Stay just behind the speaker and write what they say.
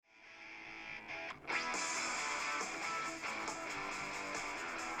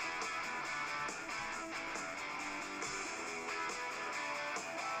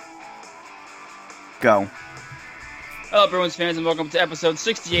Go. Hello, Bruins fans, and welcome to episode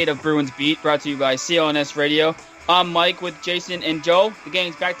 68 of Bruins Beat, brought to you by CLNS Radio. I'm Mike with Jason and Joe. The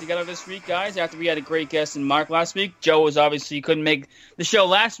gang's back together this week, guys, after we had a great guest in Mark last week. Joe was obviously couldn't make the show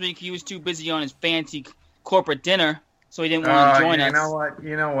last week. He was too busy on his fancy corporate dinner, so he didn't want to join us.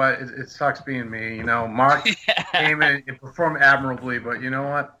 You know what? It sucks being me. You know, Mark came in and performed admirably, but you know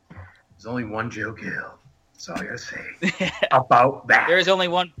what? There's only one Joe Gill. That's all I gotta say about that. There is only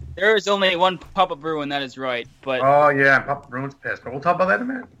one Papa Bruin, that is right. But oh yeah, Papa Bruin's pissed. But we'll talk about that in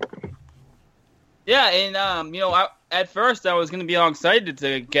a minute. Yeah, and at first I was going to be all excited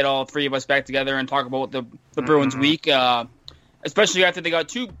to get all three of us back together and talk about the Bruins week, especially after they got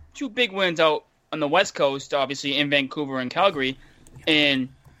two big wins out on the West Coast, obviously in Vancouver and Calgary, and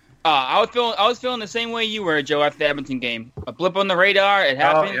I was feeling the same way you were, Joe, after the Edmonton game. A blip on the radar, it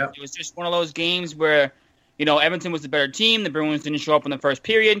happened. Oh, yeah. It was just one of those games where Edmonton was the better team. The Bruins didn't show up in the first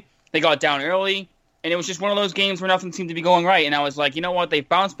period. They got down early, and it was just one of those games where nothing seemed to be going right. And I was like, you know what? They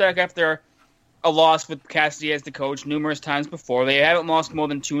bounced back after a loss with Cassidy as the coach numerous times before. They haven't lost more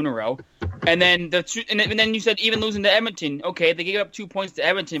than two in a row. And then then you said even losing to Edmonton, okay, they gave up 2 points to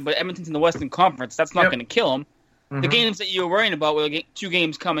Edmonton, but Edmonton's in the Western Conference. That's not going to kill them. Mm-hmm. The games that you were worrying about were two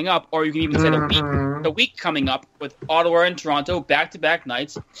games coming up, or you can even say the week coming up with Ottawa and Toronto back-to-back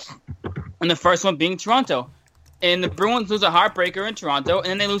nights, and the first one being Toronto. And the Bruins lose a heartbreaker in Toronto, and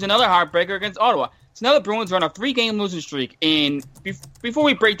then they lose another heartbreaker against Ottawa. So now the Bruins are on a 3-game losing streak. And before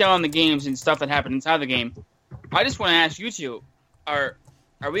we break down the games and stuff that happened inside the game, I just want to ask you two: Are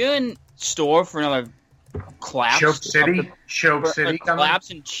we in store for another collapse? Choke City,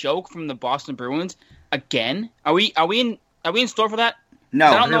 collapse and choke from the Boston Bruins again? Are we in store for that? No.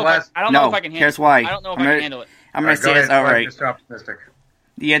 I don't know if I can handle it. Here's why. I don't know if I can handle it. I'm going to say it's outright. Mr. Optimistic.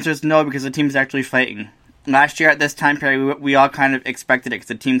 The answer is no, because the team's actually fighting. Last year at this time period, we all kind of expected it because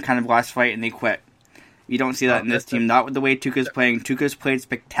the team kind of lost fight and they quit. You don't see that in this team. Not with the way Tuukka's playing. Tuukka's played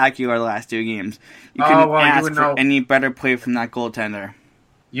spectacular the last 2 games. You couldn't ask for any better play from that goaltender.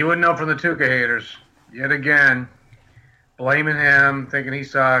 You would know from the Tuukka haters, yet again, blaming him, thinking he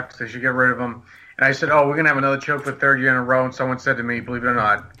sucks, they should get rid of him. And I said, we're going to have another choke for 3rd year in a row. And someone said to me, believe it or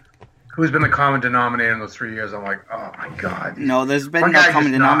not, who's been the common denominator in those 3 years? I'm like, oh my God. No, there's been no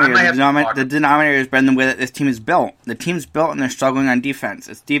common denominator. The denominator has been the way that this team is built. The team's built and they're struggling on defense.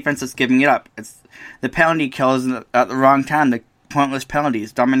 It's defense that's giving it up. It's the penalty kills at the wrong time, the pointless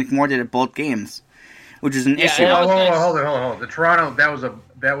penalties. Dominic Moore did it both games, which is an issue. Hold it. The Toronto, that was a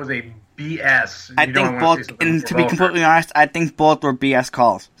BS. I think both, and to be completely honest, I think both were BS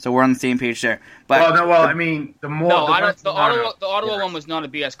calls. So we're on the same page there. But the Ottawa one was not a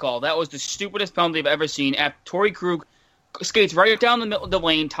BS call. That was the stupidest penalty I've ever seen. Torrey Krug skates right down the middle of the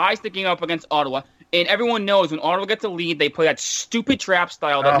lane, ties the game up against Ottawa, and everyone knows when Ottawa gets a lead, they play that stupid trap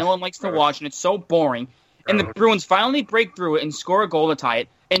style that no one likes to watch, and it's so boring. And the Bruins finally break through it and score a goal to tie it,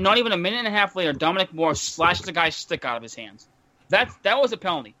 and not even a minute and a half later, Dominic Moore slashed the guy's stick out of his hands. That was a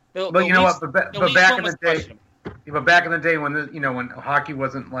penalty. But you know what? But back in the day, when hockey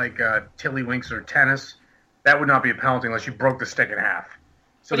wasn't like tiddlywinks or tennis, that would not be a penalty unless you broke the stick in half.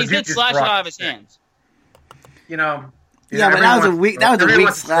 So but he did slash it out of his hands. Yeah, but that was a weak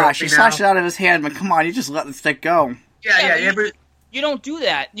slash. He slashed it out of his hand, but come on, you just let the stick go. Yeah. You don't do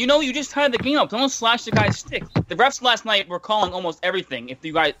that. You just tied the game up. Don't slash the guy's stick. The refs last night were calling almost everything if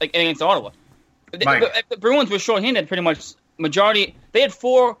you guys against Ottawa. The Bruins were shorthanded pretty much. Majority, they had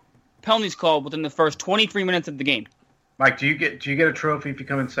 4 penalties called within the first 23 minutes of the game. Mike, do you get a trophy if you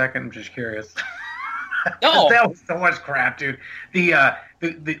come in second? I'm just curious. No, that was so much crap, dude. The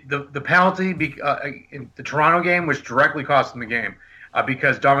penalty in the Toronto game was directly costing the game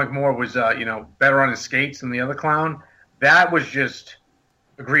because Dominic Moore was better on his skates than the other clown. That was just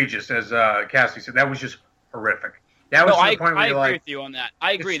egregious, as Cassidy said. That was just horrific. That was the point where I agree with you on that.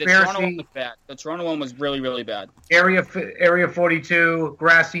 I agree. The Toronto one was bad. The Toronto one was really, really bad. Area 42,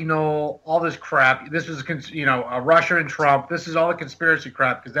 grassy knoll, all this crap. This was Russia and Trump. This is all the conspiracy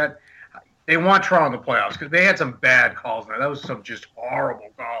crap because they want Toronto in the playoffs because they had some bad calls there. That was some just horrible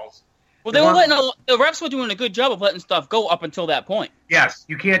calls. Well, the refs were doing a good job of letting stuff go up until that point. Yes,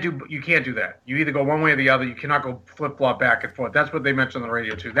 you can't do that. You either go one way or the other. You cannot go flip flop back and forth. That's what they mentioned on the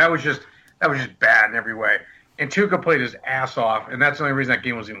radio too. That was just bad in every way. And Tuukka played his ass off, and that's the only reason that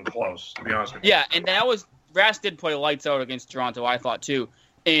game was even close, to be honest with you. Yeah, and Rask did play lights out against Toronto, I thought, too.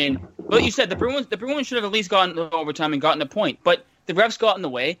 But you said the Bruins should have at least gotten to overtime and gotten a point. But the refs got in the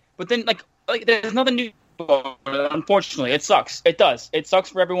way. But then, there's nothing new. Unfortunately, it sucks. It does. It sucks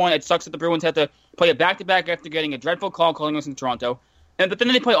for everyone. It sucks that the Bruins had to play it back-to-back after getting a dreadful call calling us in Toronto. But then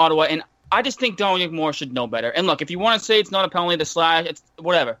they play Ottawa, and I just think Dominic Moore should know better. And look, if you want to say it's not a penalty to slash, it's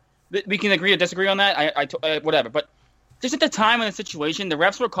whatever. we can agree or disagree on that. Whatever. But just at the time and the situation, the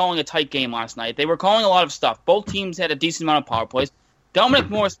refs were calling a tight game last night. They were calling a lot of stuff. Both teams had a decent amount of power plays. Dominic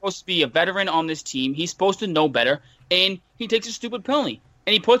Moore is supposed to be a veteran on this team. He's supposed to know better, and he takes a stupid penalty.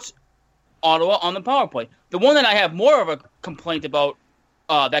 And he puts Ottawa on the power play. The one that I have more of a complaint about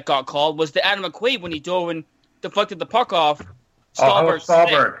that got called was the Adam McQuaid when he dove and deflected the puck off Stallberg's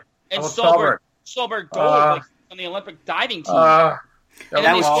Stallberg. And Stallberg dove on the Olympic diving team. That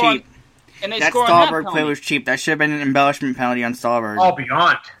was cheap. And that Stallberg play was cheap. That should have been an embellishment penalty on Stallberg. Oh,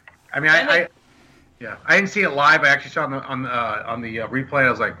 beyond. I mean, I didn't see it live. I actually saw it on the replay.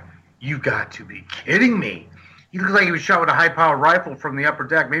 I was like, "You got to be kidding me!" He looked like he was shot with a high-powered rifle from the upper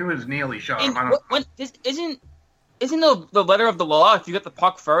deck. Maybe it was Neely shot him. Isn't the letter of the law if you get the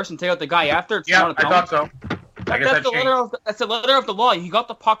puck first and take out the guy after? It's not a penalty? I thought so. That's the letter of the law. You got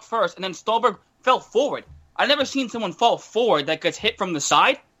the puck first, and then Stallberg fell forward. I've never seen someone fall forward that gets hit from the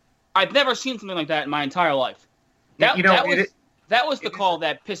side. I've never seen something like that in my entire life. That was the call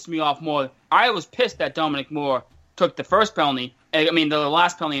that pissed me off more. I was pissed that Dominic Moore took the first penalty. I mean, the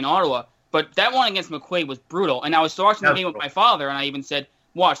last penalty in Ottawa. But that one against McQuaid was brutal. And I was watching the game with my father, and I even said,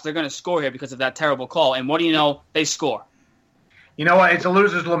 watch, they're going to score here because of that terrible call. And what do you know? They score. You know what? It's a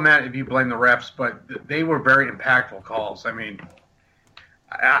loser's lament if you blame the refs, but they were very impactful calls. I mean,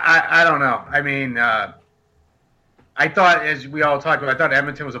 I don't know. I mean, I thought, as we all talked about, I thought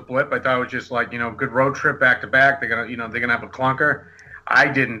Edmonton was a blip. I thought it was just like, good road trip back to back. They're gonna have a clunker. I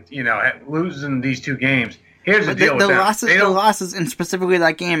didn't, losing these two games. Here's the deal with them. The losses, and specifically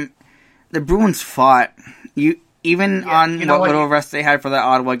that game, the Bruins fought. On what little rest they had for that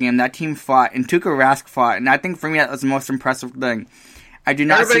Ottawa game, that team fought, and Tuukka Rask fought, and I think for me that was the most impressive thing. I do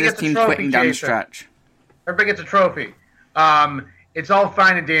not see this team quitting down the stretch. Everybody gets a trophy. It's all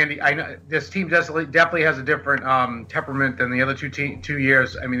fine and dandy. I know this team definitely has a different temperament than the other 2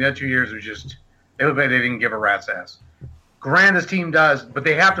 years. I mean, the other 2 years was just everybody they didn't give a rat's ass. Grand this team does, but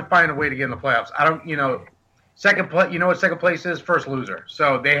they have to find a way to get in the playoffs. I don't, second place. You know what second place is? First loser.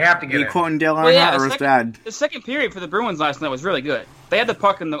 So they have to get in. Are you quoting Dale Earnhardt or his dad? The second period for the Bruins last night was really good. They had the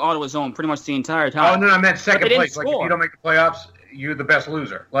puck in the Ottawa zone pretty much the entire time. Oh no, I meant second place. Like if you don't make the playoffs, you're the best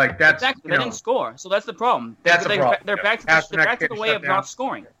loser. Like that's exactly. They didn't score, so that's the problem. That's the problem. They're back to the way of not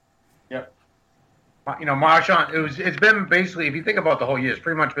scoring. Yep. Marchand. It's been basically, if you think about the whole year, it's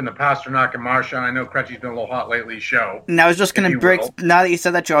pretty much been the Pasternak and Marchand. I know Krejci's been a little hot lately. Show. And I was just going to break. Now that you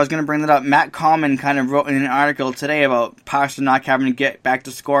said that, Joe, I was going to bring that up. Matt Coleman kind of wrote in an article today about Pasternak having to get back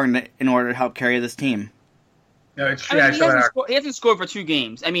to scoring in order to help carry this team. No, it's true. He hasn't scored for 2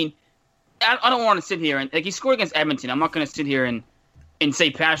 games. I mean, I don't want to sit here and he scored against Edmonton. I'm not going to sit here and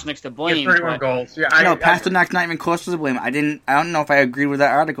say Pasternak's to blame. He has 31 goals. Yeah, Pasternak's not even close to the blame. I don't know if I agreed with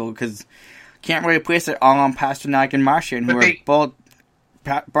that article because can't really place it all on Pasternak and Marchand, who are both.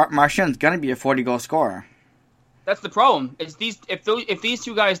 Marchand's going to be a 40-goal scorer. That's the problem. If these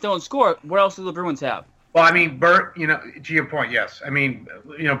two guys don't score, what else do the Bruins have? Well, I mean, Bert. To your point, yes. I mean,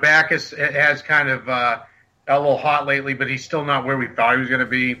 Backus has kind of a little hot lately, but he's still not where we thought he was going to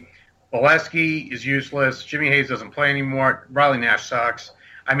be. Bolesky is useless. Jimmy Hayes doesn't play anymore. Riley Nash sucks.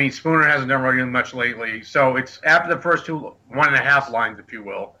 I mean, Spooner hasn't done really much lately. So it's after the first 1.5 lines, if you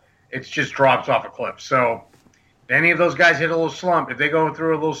will, it just drops off a cliff. So if any of those guys hit a little slump, if they go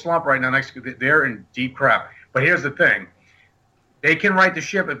through a little slump right now, they're in deep crap. But here's the thing. They can right the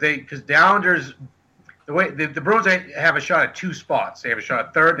ship because the Islanders, the way the Bruins have a shot at 2 spots. They have a shot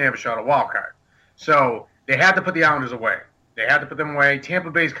at third and they have a shot at wild card. So they had to put the Islanders away. They had to put them away.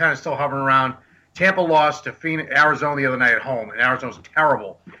 Tampa Bay's kind of still hovering around. Tampa lost to Arizona the other night at home, and Arizona's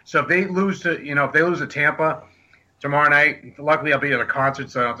terrible. So if they lose to Tampa tomorrow night, luckily I'll be at a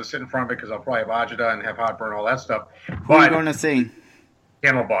concert, so I don't have to sit in front of it because I'll probably have agita and have heartburn, all that stuff. Who are you going to see?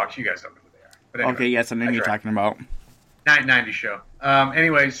 Candlebox. You guys don't know who they are. But anyway, okay, yes, I know who you're talking about. 90 show.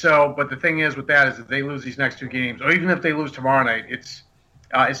 Anyway, but the thing is with that is if they lose these next 2 games, or even if they lose tomorrow night, it's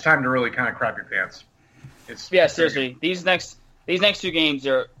time to really kind of crap your pants. Seriously. These next 2 games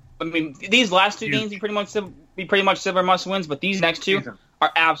are. I mean, these last 2 games be pretty much silver must wins, but these next 2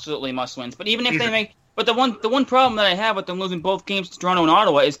 are absolutely must wins. But even if they make, but the one problem that I have with them losing both games to Toronto and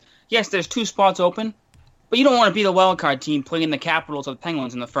Ottawa is yes, there's 2 spots open, but you don't want to be the wild card team playing the Capitals or the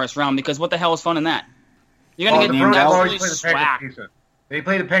Penguins in the first round because what the hell is fun in that? You're gonna get absolutely swacked. They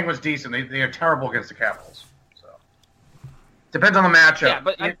play the Penguins decent. They are terrible against the Capitals. So depends on the matchup. Yeah,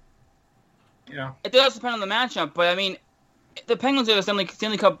 but it does depend on the matchup. But I mean, the Penguins are the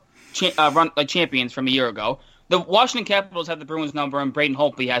Stanley Cup champions from a year ago. The Washington Capitals have the Bruins number, and Braden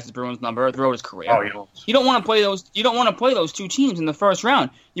Holtby has the Bruins number throughout his career. Oh, you don't want to play those. You don't want to play those 2 teams in the first round.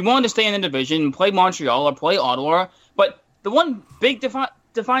 You want to stay in the division and play Montreal or play Ottawa. But the one big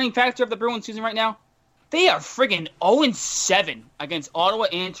defining factor of the Bruins season right now? They are friggin' 0-7 against Ottawa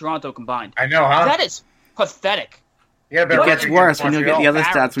and Toronto combined. I know, huh? That is pathetic. Yeah, It gets worse when you get the other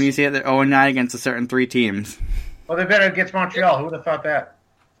Montreal. stats when you see that they're 0-9 against a certain 3 teams. Well, they better against Montreal. Who would have thought that?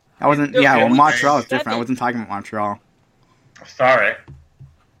 I wasn't. They're Yeah, well, 0-7. Montreal is different. I wasn't talking about Montreal. Sorry.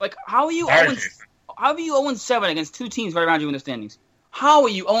 Like, how are you Sorry, 0 Jason. How are you 0-7 against 2 teams right around you in the standings? How are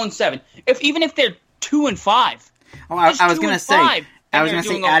you 0-7? Even if they're 2-5. Oh, I was going gonna to say,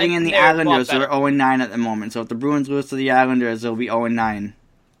 adding in the Islanders, who are 0-9 at the moment. So if the Bruins lose to the Islanders, they'll be 0-9.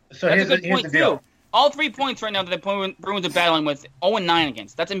 So That's here's a good the point, deal. too. All 3 points right now that the Bruins are battling with 0-9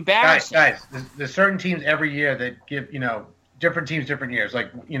 against. That's embarrassing. Guys, there's certain teams every year that give, different teams different years.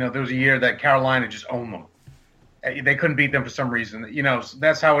 Like, there was a year that Carolina just owned them. They couldn't beat them for some reason. So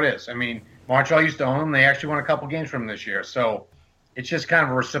that's how it is. I mean, Montreal used to own them. They actually won a couple games from them this year. So it's just kind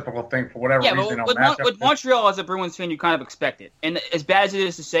of a reciprocal thing for whatever reason. But with Montreal, as a Bruins fan, you kind of expect it. And as bad as it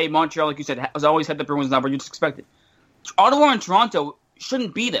is to say, Montreal, like you said, has always had the Bruins number. You just expect it. Ottawa and Toronto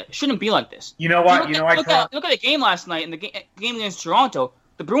shouldn't be there. Shouldn't be like this. You know what? Look at the game last night and the game against Toronto.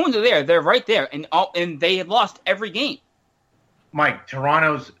 The Bruins are there. They're right there, and they had lost every game. Mike,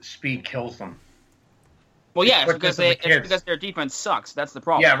 Toronto's speed kills them. Well, yeah, it's because their defense sucks. That's the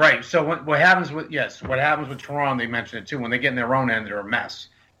problem. Yeah, right. So what happens with Toronto? They mentioned it too. When they get in their own end, they're a mess.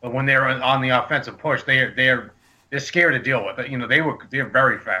 But when they're on the offensive push, they're scared to deal with it. They're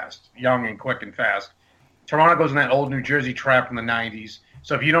very fast, young and quick and fast. Toronto goes in that old New Jersey trap from the '90s.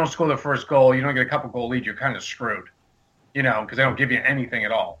 So if you don't score the first goal, you don't get a couple goal lead, you're kind of screwed. Because they don't give you anything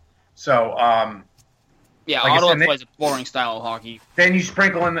at all. So yeah, like Ottawa plays a boring style of hockey. Then you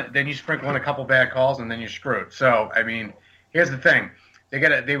sprinkle in a couple bad calls, and then you're screwed. So I mean, here's the thing: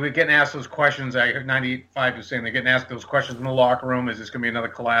 they were getting asked those questions. I heard 95 was saying they're getting asked those questions in the locker room. Is this going to be another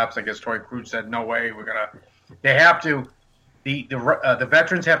collapse? I guess Torrey Krug said, "No way. They have to. The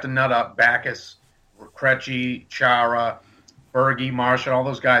veterans have to nut up Backus, Krejci, Chara, Berge, Marshall, all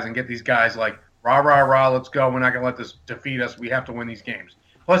those guys, and get these guys like rah rah rah. Let's go. We're not going to let this defeat us. We have to win these games.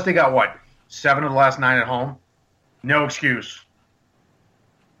 Plus, they got what? 7 of the last 9 at home. No excuse.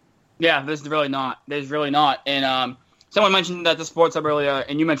 Yeah, there's really not. And someone mentioned that the Sports Hub earlier,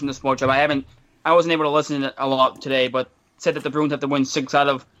 and you mentioned the Sports Hub. I wasn't able to listen a lot today, but said that the Bruins have to win 6 out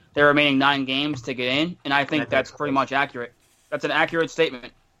of their remaining 9 games to get in, and I think that's pretty much accurate. That's an accurate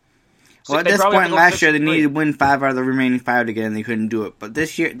statement. Well, at this point last year, they needed to win 5 out of the remaining 5 to get in. They couldn't do it. But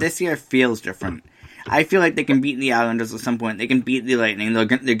this year feels different. I feel like they can beat the Islanders at some point. They can beat the Lightning. They're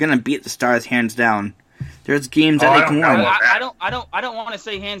going to beat the Stars hands down. There's games that they can win. I don't want to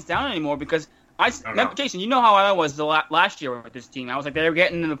say hands down anymore because remember, Jason, you know how I was last year with this team. I was like, they're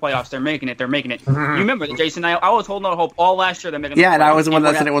getting into the playoffs. They're making it. Mm-hmm. You remember, Jason? I was holding out hope all last year. They're making. Yeah, and I was the one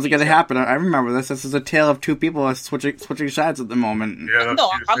that said it wasn't going to happen. I remember this. This is a tale of 2 people switching sides at the moment. Yeah,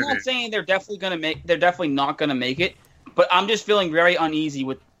 no, I'm not saying they're definitely going to make. They're definitely not going to make it. But I'm just feeling very uneasy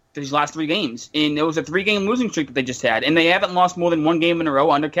with these last 3 games. And it was a 3-game losing streak that they just had, and they haven't lost more than 1 game in a row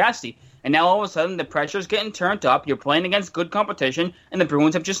under Cassidy. And now all of a sudden the pressure's getting turned up. You're playing against good competition, and the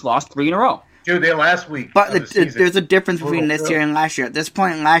Bruins have just lost 3 in a row. Dude, they last week. But there's a difference between this year and last year. At this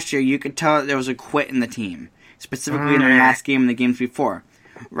point last year, you could tell that there was a quit in the team, specifically in the last game and the games before.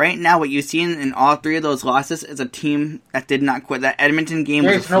 Right now, what you've seen in all 3 of those losses is a team that did not quit. That Edmonton game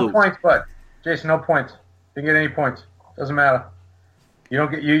was a fluke. No points, bud. Jason, no points. Didn't get any points. Doesn't matter. You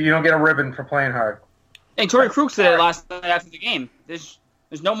don't get a ribbon for playing hard. And Torrey Krug said it last night after the game. There's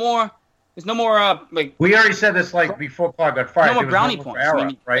no more. Like we already said this before Claude got fired. No more brownie points.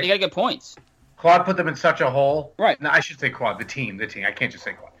 Right? You gotta get points. Claude put them in such a hole. Right. No, I should say Claude. The team. I can't just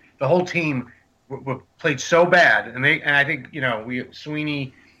say Claude. The whole team played so bad, and I think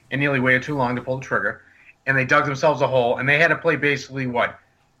Sweeney and Neely waited too long to pull the trigger, and they dug themselves a hole, and they had to play basically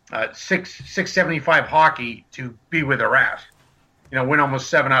 675 hockey to be where they're at. Win almost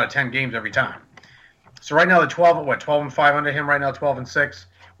 7 out of 10 games every time. So right now they're 12-5 under him right now, 12-6,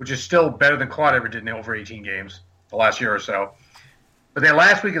 which is still better than Claude ever did in over 18 games the last year or so. But their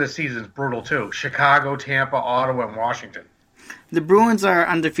last week of the season is brutal too. Chicago, Tampa, Ottawa, and Washington. The Bruins are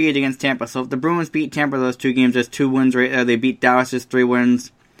undefeated against Tampa, so if the Bruins beat Tampa those 2 games, there's 2 wins right there. They beat Dallas, there's 3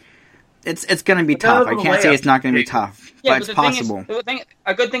 wins. It's going to be tough. I can't say it's not going to be tough, but it's possible.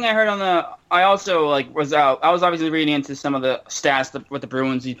 A good thing I heard I also was out. I was obviously reading into some of the stats with the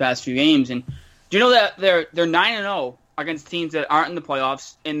Bruins these past few games, and do you know that they're 9-0 against teams that aren't in the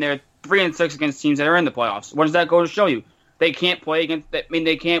playoffs, and they're 3-6 against teams that are in the playoffs? What does that go to show you? They can't play against.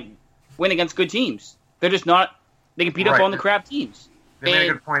 They can't win against good teams. They're just not. They can beat up on the crap teams. They made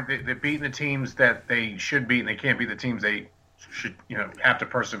a good point. They're beating the teams that they should beat, and they can't beat the teams they should have to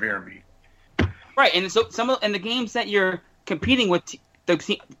persevere and beat. Right, and so the games that you're competing with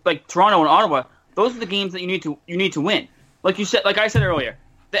like Toronto and Ottawa, those are the games that you need to win. Like I said earlier,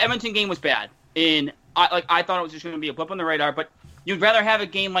 the Edmonton game was bad, and I thought it was just going to be a blip on the radar. But you'd rather have a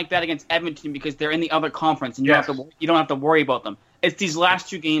game like that against Edmonton because they're in the other conference, and you don't have to worry about them. It's these last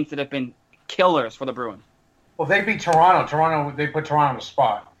two games that have been killers for the Bruins. Well, they beat Toronto. They put Toronto in a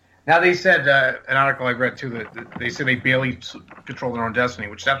spot. Now they said an article I read too that they said they barely control their own destiny,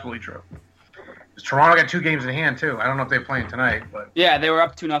 which is absolutely true. Toronto got 2 games in hand too. I don't know if they're playing tonight, but yeah, they were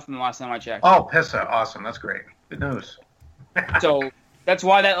up 2-0 the last time I checked. Oh, Pissa, awesome! That's great. Good news. So that's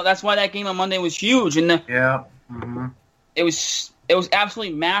why that game on Monday was huge, and it was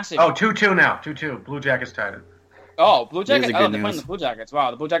absolutely massive. Oh, 2-2 now. 2-2. Blue Jackets tied it. Oh, Blue Jackets. Oh, they're playing the Blue Jackets.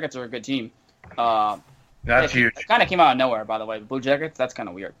 Wow, the Blue Jackets are a good team. That's huge. It kind of came out of nowhere, by the way. The Blue Jackets. That's kind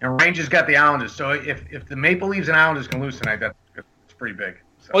of weird. And Rangers got the Islanders. So if the Maple Leafs and Islanders can lose tonight, that's pretty big.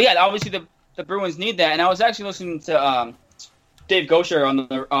 So. Well, yeah, obviously the Bruins need that. And I was actually listening to Dave Gaucher on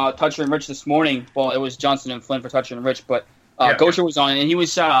the Toucher and Rich this morning. Well, it was Johnson and Flynn for Toucher and Rich, but Gaucher was on, and he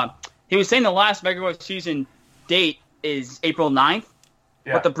was saying the last regular season date is April 9th,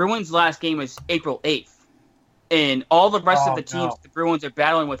 but the Bruins' last game is April 8th. And all the rest of the teams the Bruins are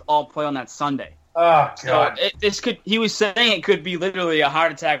battling with all play on that Sunday. Oh, God. So he was saying it could be literally a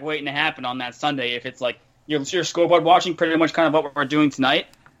heart attack waiting to happen on that Sunday if it's like your scoreboard watching, pretty much kind of what we're doing tonight.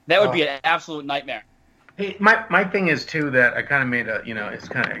 That would be an absolute nightmare. Hey, my thing is too that I kind of made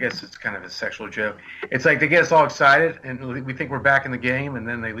I guess it's kind of a sexual joke. It's like they get us all excited and we think we're back in the game, and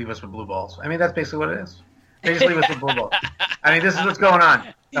then they leave us with blue balls. I mean, that's basically what it is. They just leave us with blue balls. I mean, this is what's going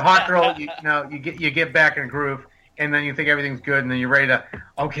on. The hot girl, you get back in a groove, and then you think everything's good, and then you're ready to,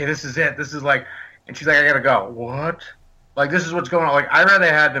 okay, this is it. This is like, and she's like, I gotta go. What? Like, this is what's going on. Like, I'd rather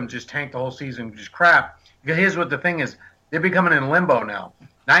have them just tank the whole season, just crap. Because here's what the thing is: they're becoming in limbo now.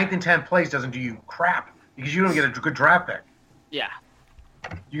 9th and 10th place doesn't do you crap because you don't get a good draft pick. Yeah.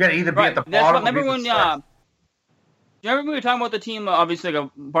 You got to either be at the bottom. Remember when? You remember we were talking about the team obviously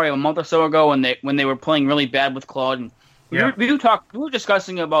probably a month or so ago when they were playing really bad with Claude, and we were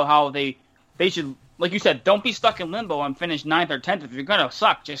discussing about how they should, like you said, don't be stuck in limbo and finish 9th or 10th. If you're gonna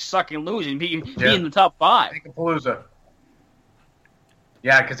suck, just suck and lose and be in the top 5. Take a palooza.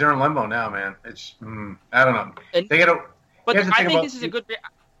 Yeah, because they're in limbo now, man. It's I don't know. And, they gotta. But I think this is a good.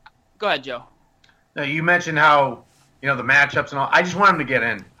 Go ahead, Joe. No, you mentioned how the matchups and all. I just want them to get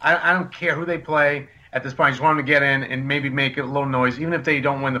in. I don't care who they play at this point. I just want them to get in and maybe make a little noise, even if they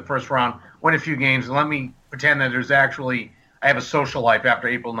don't win the first round. Win a few games and let me pretend that I have a social life after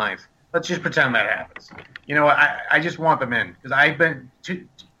April 9th. Let's just pretend that happens. You know what? I just want them in because I've been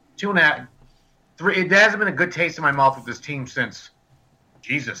 2.5, 3. It hasn't been a good taste in my mouth with this team since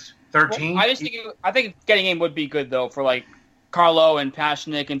 13. Well, I think getting in would be good though for like Carlo and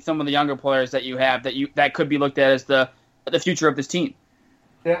Pashnik and some of the younger players that you have that could be looked at as the future of this team.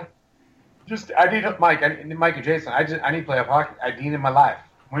 Yeah. I need Mike and Jason. I need playoff hockey. I need it in my life.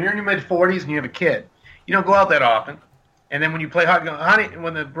 When you're in your mid-40s and you have a kid, you don't go out that often. And then when you play hockey, you go, honey,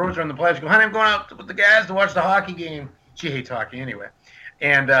 when the Bruins are in the playoffs, you go, honey, I'm going out with the guys to watch the hockey game. She hates hockey anyway.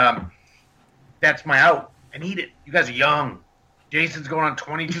 And that's my out. I need it. You guys are young. Jason's going on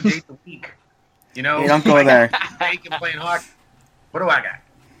 22 dates a week. You don't go there. Making playing hockey. What do I got?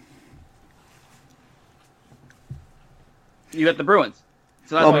 You got the Bruins.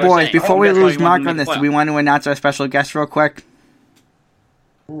 So that's well, boys, before we lose mark on this, do we want to announce our special guest real quick?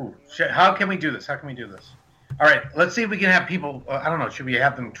 Ooh, how can we do this? All right, let's see if we can have people. I don't know. Should we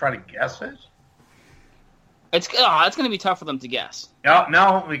have them try to guess it? It's going to be tough for them to guess. No,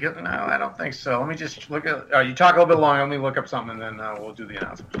 I don't think so. Let me just look at. You talk a little bit longer. Let me look up something, and then we'll do the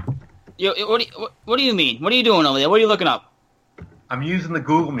announcement. What do you mean? What are you doing, Aaliyah? What are you looking up? I'm using the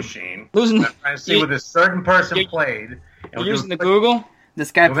Google machine. I'm trying to see what this certain person played. You're using the Google?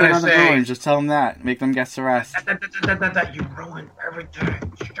 This guy played on the Bruins. Just tell him that. Make them guess the rest. You ruined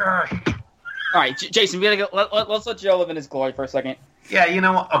everything. Shush. All right, Jason, let's let Joe live in his glory for a second. Yeah, you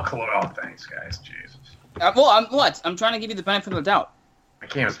know what? Oh, thanks, guys. Jesus. I'm trying to give you the benefit of the doubt. I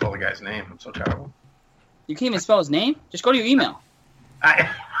can't even spell the guy's name. I'm so terrible. You can't even spell his name? Just go to your email.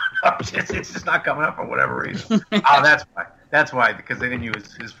 It's just not coming up for whatever reason. Oh, that's why. That's why, because they didn't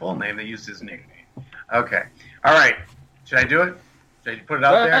use his full name. They used his nickname. Okay. All right. Should I do it? Should I put it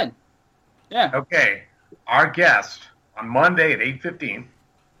out there? Ahead. Yeah. Okay. Our guest on Monday at 8:15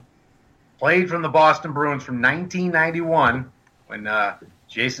 played from the Boston Bruins from 1991 when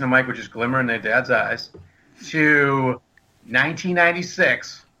Jason and Mike were just glimmering in their dad's eyes to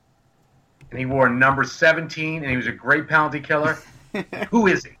 1996, and he wore number 17, and he was a great penalty killer. Who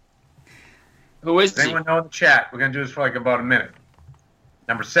is he? Does anyone know in the chat? We're going to do this for like about a minute.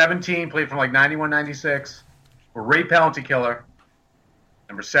 Number 17, played from like 91, 96. Great penalty killer.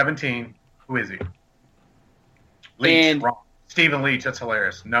 Number 17. Who is he? Leach. Wrong. Stephen Leach. That's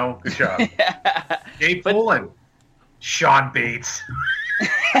hilarious. No, good job. Dave Poulin. Sean Bates.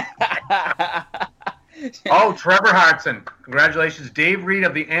 Oh, Trevor Hodgson. Congratulations. Dave Reed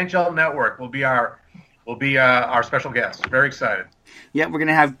of the NHL Network will be our special guest. Very excited. Yeah, we're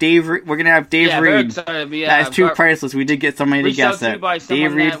gonna have Dave. We're gonna have Dave Reed. That's too priceless. We did get somebody to guess it.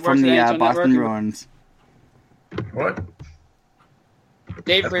 Dave Reed from the Boston Bruins. What?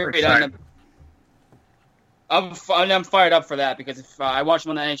 Dave Reed. I'm fired up for that because if I watch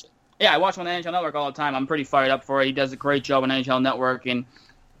him on the NHL. Yeah, I watch him on the NHL Network all the time. I'm pretty fired up for it. He does a great job on the NHL Network, and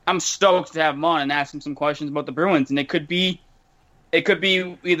I'm stoked to have him on and ask him some questions about the Bruins. And it could be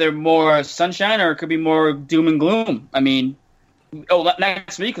either more sunshine or it could be more doom and gloom. I mean,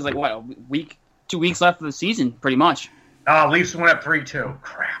 next week is like what, a week, 2 weeks left of the season, pretty much. Oh, Leafs went up 3-2.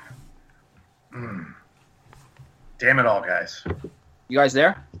 Crap. Damn it all, guys. You guys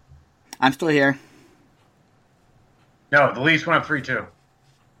there? I'm still here. No, the Leafs went up 3-2.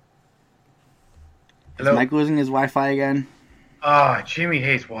 Is Mike losing his Wi-Fi again? Oh, Jimmy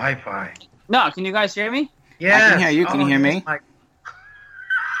hates Wi-Fi. No, can you guys hear me? Yeah, I can hear you. Can you hear me?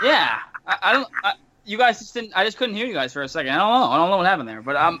 Yeah, I don't. You guys just didn't. I just couldn't hear you guys for a second. I don't know what happened there,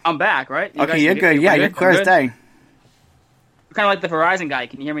 but I'm back, right? Okay, you're good. Yeah, you're clear as day. You're kind of like the Verizon guy.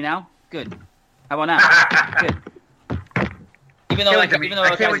 Can you hear me now? Good. How about now? Good. Even though I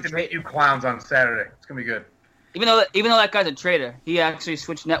can't wait to meet you clowns on Saturday. It's gonna be good. Even though that guy's a traitor, he actually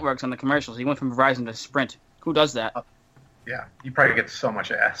switched networks on the commercials. He went from Verizon to Sprint. Who does that? Yeah, you probably get so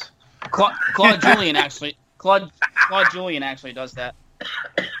much ass. Claude Julien actually does that.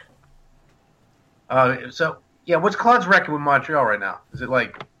 What's Claude's record with Montreal right now? Is it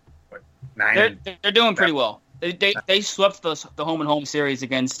like 9? They're doing pretty well. They swept the home and home series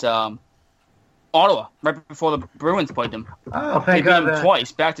against Ottawa right before the Bruins played them. Oh, thank God! They beat them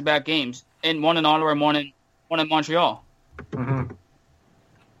twice, back-to-back games, and one in Ottawa and one in Montreal. Mm-hmm.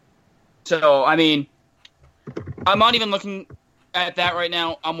 So I mean, I'm not even looking at that right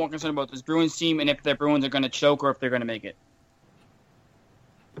now. I'm more concerned about this Bruins team and if the Bruins are going to choke or if they're going to make it.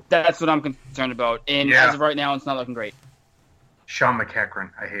 That's what I'm concerned about. And as of right now, it's not looking great. Sean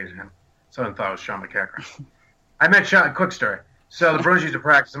McEachran. I hated him. Someone thought it was Sean McEachran. I met Sean. Quick story. So the Bruins used to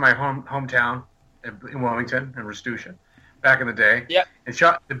practice in my hometown in Wilmington and Rustusha back in the day. Yeah. And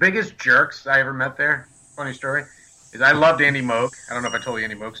Sean, the biggest jerks I ever met there, funny story, is I loved Andy Moog. I don't know if I told you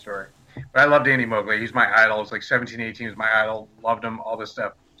Andy Moog's story. But I loved Andy Moog. Like, he's my idol. It was like 17, 18. He was my idol. Loved him, all this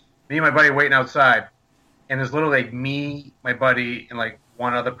stuff. Me and my buddy waiting outside. And there's literally like me, my buddy, and like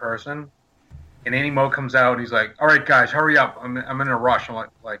one other person. And Andy Moog comes out. He's like, all right, guys, hurry up. I'm in a rush. I'm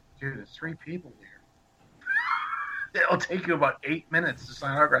like, dude, there's 3 people here. It'll take you about 8 minutes to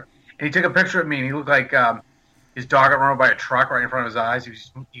sign an autograph. And he took a picture of me, and he looked like his dog got run over by a truck right in front of his eyes.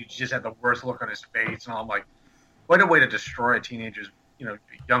 He just had the worst look on his face. And I'm like, what a way to destroy a teenager's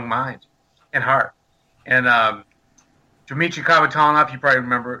young mind and heart. And Dmitry Kovatanov, you probably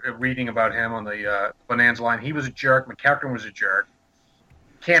remember reading about him on the Bonanza line. He was a jerk. McEachran was a jerk.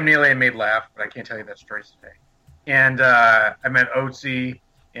 Cam Neely I made laugh, but I can't tell you that story today. And I met Otzi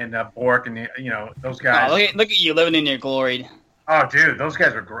and Bork and those guys. Oh, look at you living in your glory. Oh, dude, those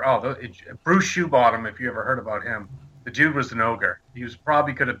guys were great. Oh, Bruce Shoebottom, if you ever heard about him, the dude was an ogre. He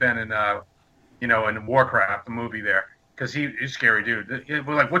probably could have been in in Warcraft, the movie there. Because he's a scary dude.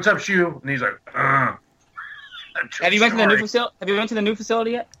 We're like, "What's up, Shoe?" And he's like, Have you went to the new facility? Have you went to the new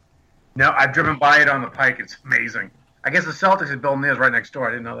facility yet? No, I've driven by it on the Pike. It's amazing. I guess the Celtics are building theirs right next door.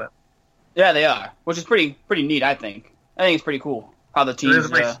 I didn't know that. Yeah, they are, which is pretty neat. I think it's pretty cool how the teams. So this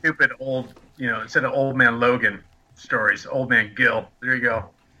is my stupid old, instead of old man Logan stories, old man Gil. There you go.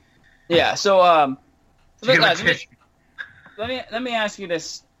 Yeah. So, guys, let me ask you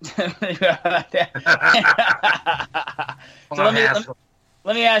this. Let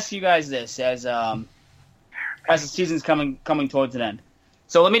me ask you guys this as the season's coming towards an end.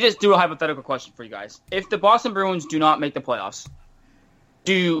 So let me just do a hypothetical question for you guys. If the Boston Bruins do not make the playoffs,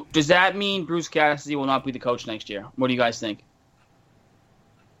 does that mean Bruce Cassidy will not be the coach next year? What do you guys think?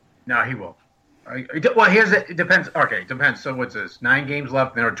 No, he will. Well, it depends. Okay, it depends. So what's this? 9 games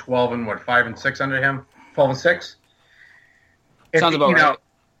left. There are 12 and 5 and 6 under him. 12 and 6. Sounds about right.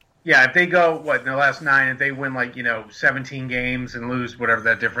 Yeah, if they go, in the last 9, if they win 17 games and lose whatever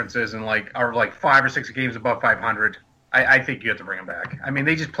that difference is and are 5 or 6 games above 500, I think you have to bring them back. I mean,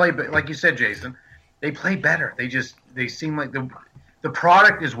 they just play, like you said, Jason, they play better. They seem like the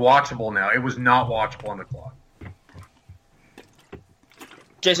product is watchable now. It was not watchable on the clock.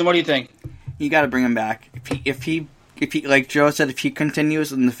 Jason, what do you think? You got to bring him back. If he, like Joe said, if he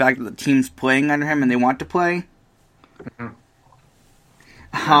continues in the fact that the team's playing under him and they want to play,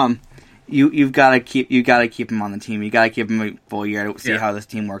 You've got to keep him on the team. You got to keep him a full year to see how this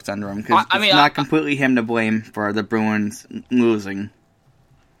team works under him, because it's not completely him to blame for the Bruins losing.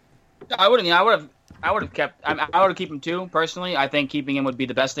 I would have kept him too. Personally, I think keeping him would be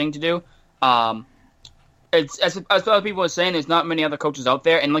the best thing to do. It's as other people are saying, there's not many other coaches out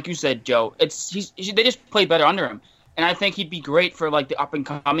there, and like you said, Joe, they just play better under him, and I think he'd be great for like the up and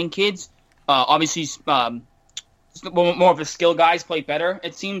coming kids. Obviously, more of the skill guys play better,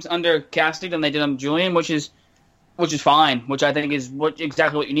 it seems, under Cassidy than they did under Julian, which is fine. Which I think is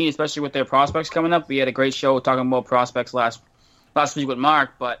exactly what you need, especially with their prospects coming up. We had a great show talking about prospects last week with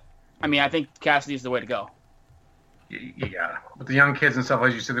Mark, but I mean, I think Cassidy is the way to go. Yeah, with the young kids and stuff,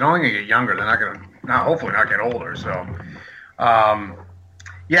 as you said, they're only going to get younger. They're hopefully not get older. So,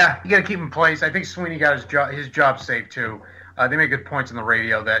 yeah, you got to keep him in place. I think Sweeney got his job safe too. They make good points on the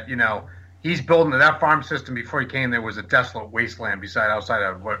radio that he's building that farm system. Before he came, there was a desolate wasteland outside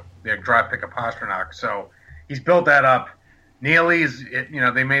of what their draft pick of Pasternak. So he's built that up. Neely's,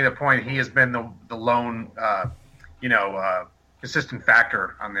 they made a point. He has been the lone, consistent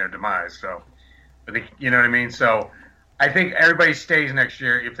factor on their demise. So, you know what I mean. So I think everybody stays next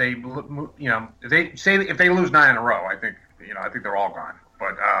year. If they, if they lose 9 in a row, I think they're all gone.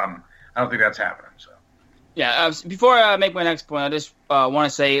 But I don't think that's happening. So yeah. Before I make my next point, I just want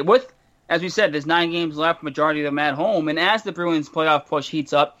to say, as we said, there's 9 games left, majority of them at home, and as the Bruins playoff push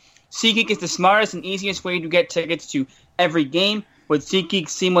heats up, SeatGeek is the smartest and easiest way to get tickets to every game. With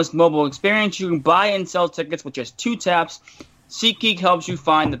SeatGeek's seamless mobile experience, you can buy and sell tickets with just 2 taps. SeatGeek helps you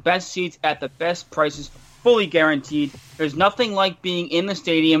find the best seats at the best prices, fully guaranteed. There's nothing like being in the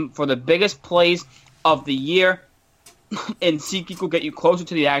stadium for the biggest plays of the year, and SeatGeek will get you closer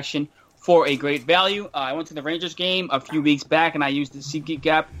to the action for a great value. I went to the Rangers game a few weeks back, and I used the SeatGeek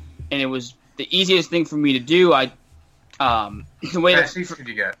app, and it was the easiest thing for me to do. What seats did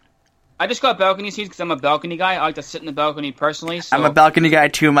you get? I just got balcony seats because I'm a balcony guy. I like to sit in the balcony personally. So. I'm a balcony guy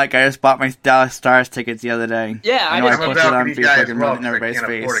too, Mike. I just bought my Dallas Stars tickets the other day. Yeah, I'm a balcony guy as well. I can't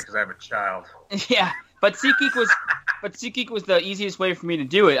afford it because I have a child. Yeah, but SeatGeek was the easiest way for me to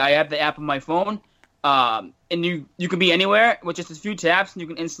do it. I have the app on my phone, and you can be anywhere with just a few taps, and you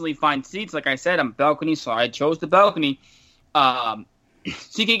can instantly find seats. Like I said, I'm a balcony, so I chose the balcony.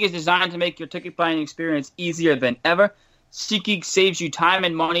 SeatGeek is designed to make your ticket buying experience easier than ever. SeatGeek saves you time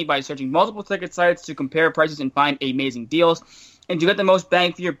and money by searching multiple ticket sites to compare prices and find amazing deals. And to get the most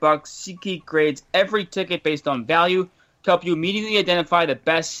bang for your buck, SeatGeek grades every ticket based on value to help you immediately identify the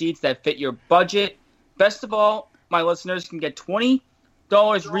best seats that fit your budget. Best of all, my listeners can get $20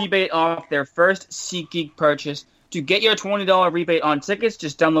 rebate off their first SeatGeek purchase. To get your $20 rebate on tickets,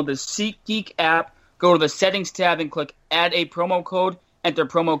 just download the SeatGeek app, go to the settings tab and click add a promo code, enter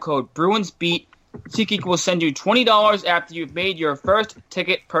promo code BruinsBeat. SeatGeek will send you $20 after you've made your first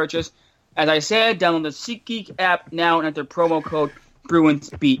ticket purchase. As I said, download the SeatGeek app now and enter promo code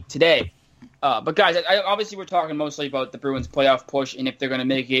BruinsBeat today. But guys, obviously we're talking mostly about the Bruins playoff push and if they're going to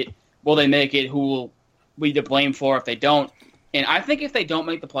make it, will they make it, who will we to blame for if they don't. And I think if they don't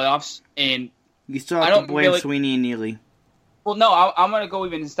make the playoffs, and you still have to blame Sweeney and Neely. Well, no, I'm going to go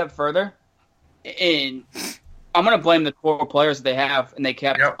even a step further, and I'm going to blame the core players that they have and they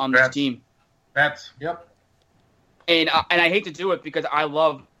kept on this team. And I hate to do it because I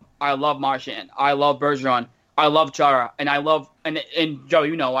love Marchand, I love Bergeron, I love Chara, and I love and Joe,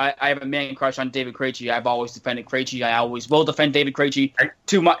 I have a man crush on David Krejci. I've always defended Krejci. I always will defend David Krejci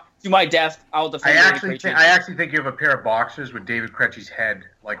to my death. I'll defend David Krejci. I actually think you have a pair of boxers with David Krejci's head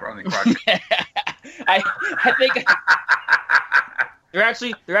like on the crotch. I think they're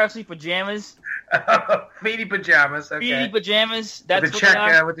actually pajamas. Feety pajamas. Okay. Feety pajamas. That's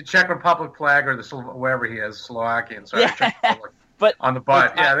with the Czech Republic flag or wherever he is, Slovakian. Sorry, Czech Republic. But on the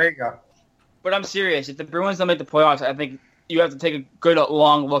butt. There you go. But I'm serious. If the Bruins don't make the playoffs, I think you have to take a good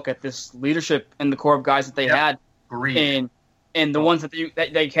long look at this leadership and the core of guys that they had, and the ones that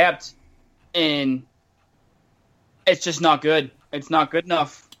they kept, and it's just not good. It's not good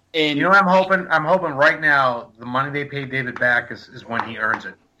enough. And what I'm hoping? I'm hoping right now the money they pay David back is when he earns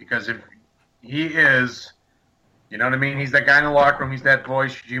it, because if he is, you know what I mean? He's that guy in the locker room. He's that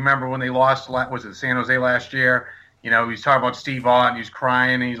voice. Do you remember when they lost? Was it San Jose last year? He's talking about Steve Ott, and he's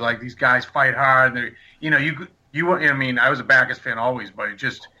crying, and he's like, "These guys fight hard." I mean, I was a Backus fan always, but it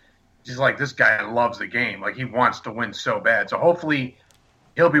just like this guy loves the game. Like he wants to win so bad. So hopefully,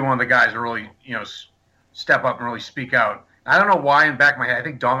 he'll be one of the guys that really, step up and really speak out. I don't know why in the back of my head. I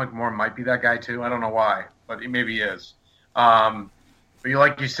think Dominic Moore might be that guy too. I don't know why, but maybe he is. But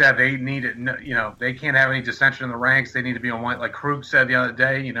like you said, they need it. They can't have any dissension in the ranks. They need to be on one. Like Krug said the other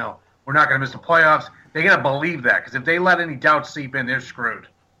day, we're not going to miss the playoffs. They got to believe that, because if they let any doubt seep in, they're screwed.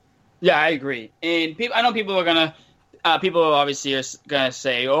 Yeah, I agree. And I know people are gonna, people obviously are gonna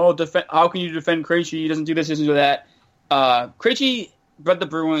say, "Oh, how can you defend Krejci? He doesn't do this, doesn't do that." Krejci bred the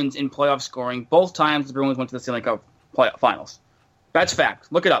Bruins in playoff scoring. Both times the Bruins went to the Stanley Cup playoff finals. That's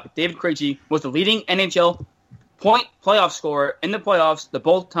fact. Look it up. David Krejci was the leading NHL point playoff scorer in the playoffs the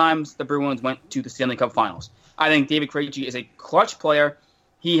both times the Bruins went to the Stanley Cup finals. I think David Krejci is a clutch player.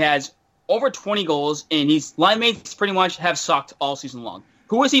 He has over 20 goals, and his line mates pretty much have sucked all season long.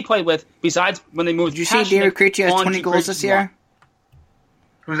 Who has he played with besides when they moved? Did you see David Krejci has 20 goals this year?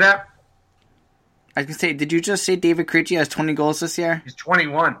 Who's that? I was going to say, did you just say David Krejci has 20 goals this year? He's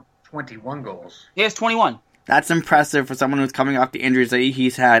 21. 21 goals. He has 21. That's impressive for someone who's coming off the injuries that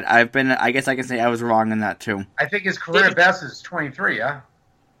he's had. I guess I can say I was wrong in that too. I think his career best is 23, yeah?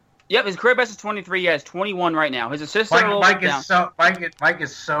 Yep, his career best is 23. He has 21 right now. His assists are a little bit down. Mike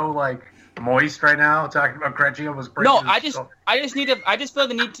is so like moist right now talking about Krejci. I just feel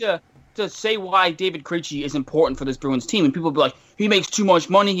the need to say why David Krejci is important for this Bruins team, and people will be like, he makes too much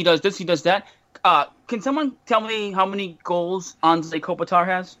money, he does this, he does that. Can someone tell me how many goals Anze Kopitar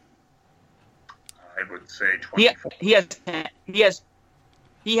has? I would say 24. He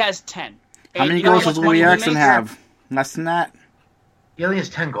has 10. How many goals does Louis Eriksson have? Less than that? He only has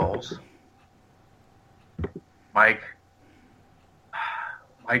 10 goals. Mike,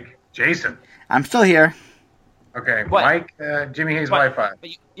 Jason. I'm still here. Okay, what? Mike, Jimmy Hayes Wi-Fi.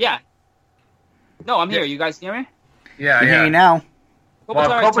 Yeah. No, I'm here. You guys hear me? Yeah, You're hearing now. Well,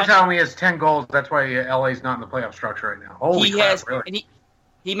 Kopitar only has 10 goals. That's why LA's not in the playoff structure right now. Holy crap, really? And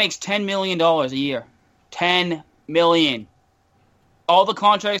he makes $10 million a year. $10 million. All the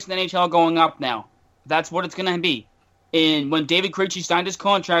contracts in the NHL are going up now. That's what it's going to be. And when David Krejci signed his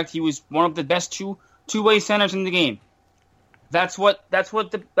contract, he was one of the best two-way centers in the game. That's what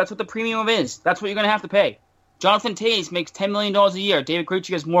the premium is. That's what you're going to have to pay. Jonathan Toews makes $10 million a year. David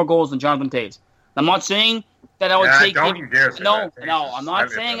Krejci has more goals than Jonathan Toews. I'm not saying that I would take. I'm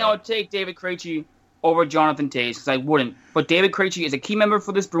not saying I would take David Krejci over Jonathan Toews, because I wouldn't. But David Krejci is a key member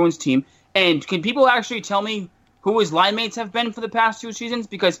for this Bruins team. And can people actually tell me who his line mates have been for the past 2 seasons?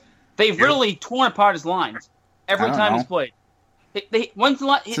 Because they've really torn apart his lines every time he's played.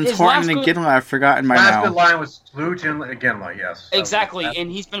 Since Horton and Ginla, I've forgotten by now. Last good line was Luton and Ginla, yes. Exactly, and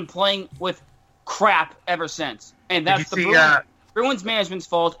he's been playing with crap ever since. And that's Bruins management's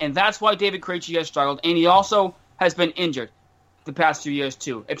fault, and that's why David Krejci has struggled. And he also has been injured the past few years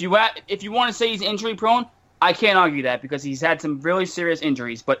too. If you want to say he's injury prone, I can't argue that, because he's had some really serious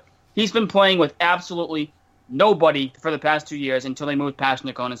injuries. But he's been playing with absolutely nobody for the past 2 years until they moved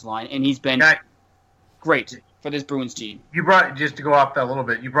Pasternak on his line, and he's been great for this Bruins team. You brought, just to go off that a little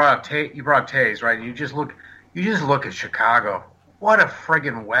bit, you brought up Toews, right? You just look at Chicago. What a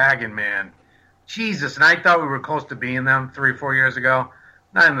friggin' wagon, man. Jesus, and I thought we were close to being them 3 or 4 years ago.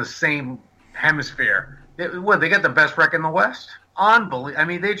 Not in the same hemisphere. They got the best record in the West? Unbelievable. I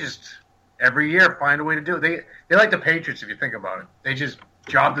mean, they just, every year, find a way to do it. They like the Patriots, if you think about it. They just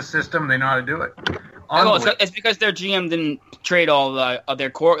job the system. They know how to do it. It's because their GM didn't trade all their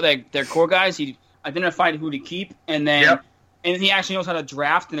core guys. He identified who to keep, and then he actually knows how to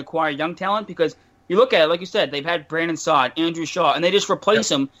draft and acquire young talent, because you look at it, like you said, they've had Brandon Saad, Andrew Shaw, and they just replace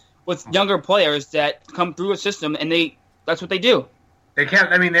them with younger players that come through a system, and that's what they do. They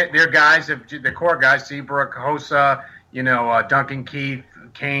can't. I mean, their guys, their core guys, Seabrook, Hossa, Duncan Keith,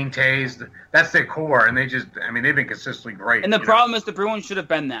 Kane, Toews. That's their core, and they've been consistently great. And the problem is the Bruins should have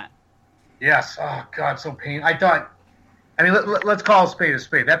been that. Yes. Oh God, so painful. Let's call a spade a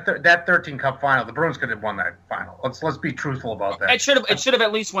spade. That 13 Cup final, the Bruins could have won that final. Let's be truthful about that. It should have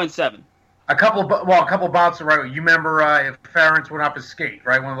at least won 7. A couple bounces right. You remember if Ferentz went up his skate,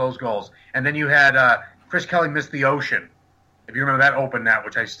 right? One of those goals, and then you had Chris Kelly missed the ocean. If you remember that open net,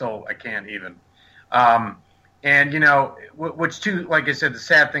 which I can't even. Which too, like I said, the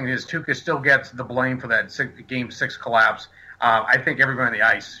sad thing is Tuukka still gets the blame for that Game 6 collapse. I think everybody on the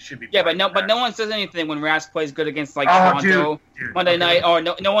ice should be. Yeah, but no one says anything when Rask plays good against Toronto Monday night. Or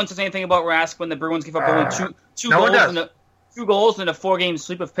no one says anything about Rask when the Bruins give up only two goals in a 4-game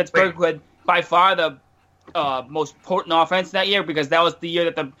sweep of Pittsburgh, who had by far the most potent offense that year, because that was the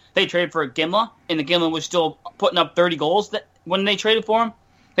year that they traded for Ginla, and the Ginla was still putting up 30 goals when they traded for him.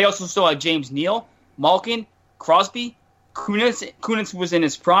 They also still had James Neal, Malkin, Crosby, Kunitz. Kunitz was in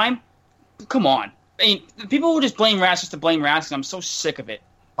his prime. Come on. I mean, people will just blame Rask just to blame Rask, and I'm so sick of it.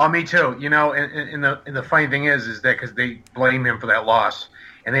 Oh, me too. And the funny thing is that because they blame him for that loss,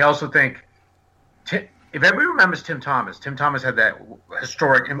 and they also think, if everybody remembers Tim Thomas had that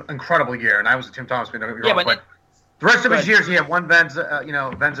historic, incredible year, and I was a Tim Thomas fan. The rest of his years, he had one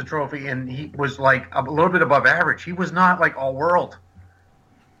Venza Trophy, and he was like a little bit above average. He was not like all world.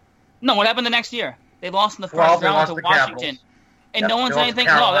 No, what happened the next year? They lost in the first round to Washington, Capitals. And no one said anything.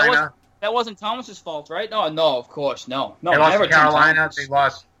 No, that wasn't Thomas's fault, right? No, of course, no. They lost to Carolina.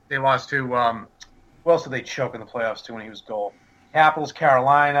 They lost to who else did they choke in the playoffs to when he was goal? Capitals,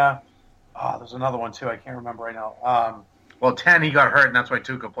 Carolina. Oh, there's another one too. I can't remember right now. 10 he got hurt, and that's why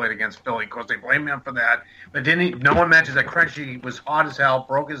Tuukka played against Philly. Of course, they blamed him for that. But no one mentions that Krejci was hot as hell,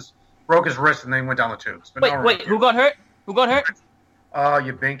 broke his wrist, and then went down the tubes. But wait, who got hurt? Who got hurt? Oh,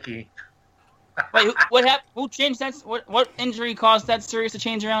 you binky. Wait, what happened? Who changed that? What injury caused that series to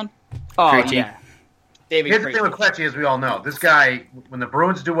change around? Oh, Krejci. yeah. David Here's the thing with Krejci, as we all know. This guy, when the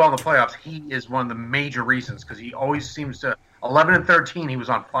Bruins do well in the playoffs, he is one of the major reasons because he always seems to 11-13. He was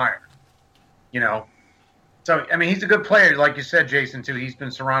on fire. So I mean, he's a good player, like you said, Jason. Too. He's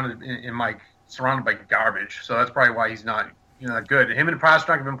been surrounded by garbage. So that's probably why he's not that good. Him and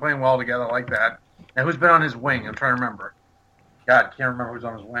Pastrnak have been playing well together like that. And who's been on his wing? I'm trying to remember. God, can't remember who's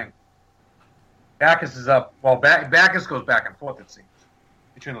on his wing. Backus is up. Well, Backus goes back and forth, it seems,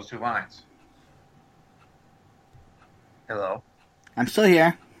 between those two lines. Hello? I'm still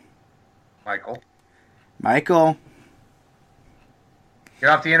here. Michael. Get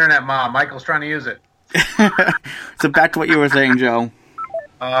off the internet, Mom. Michael's trying to use it. So back to what you were saying, Joe.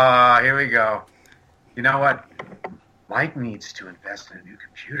 Here we go. You know what? Mike needs to invest in a new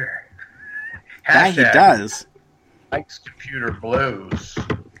computer. Yeah, he does. Mike's computer blues.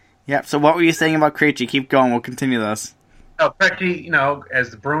 Yep, so what were you saying about Krejci? Keep going, we'll continue this. Krejci, as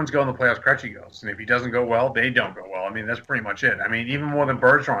the Bruins go in the playoffs, Krejci goes. And if he doesn't go well, they don't go well. I mean, that's pretty much it. I mean, even more than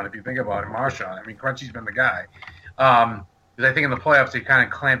Bergeron, if you think about it, Marchand. I mean, Krejci's been the guy. Because I think in the playoffs, they kind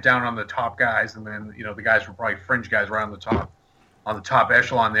of clamped down on the top guys. And then, the guys were probably fringe guys right on the top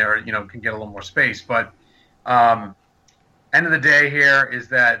echelon there, can get a little more space. But end of the day here is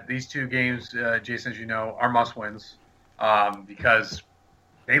that these two games, Jason, as you know, are must-wins. Because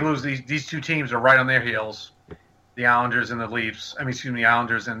they lose, these two teams are right on their heels. The Islanders and the Leafs. The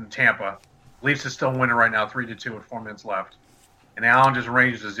Islanders and Tampa. Leafs is still winning right now, 3-2 with 4 minutes left. And the Islanders and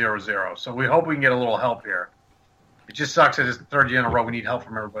Rangers is 0-0. So we hope we can get a little help here. It just sucks that it's the third year in a row we need help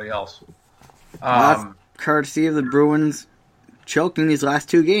from everybody else. That's courtesy of the Bruins choking these last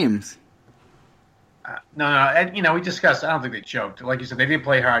two games. No. And, we discussed, I don't think they choked. Like you said, they didn't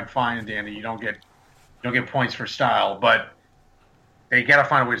play hard, fine and dandy. You don't get points for style, but they got to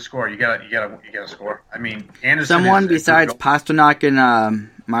find a way to score. You got to score. I mean, Anderson. Someone besides Pastrnak and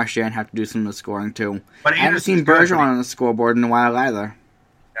Marchand have to do some of the scoring too. But I haven't seen Bergeron on the scoreboard in a while either.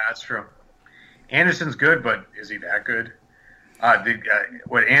 Yeah, that's true. Anderson's good, but is he that good?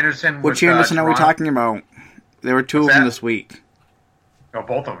 Anderson? Which Anderson are we talking about? There were two of them this week. Oh,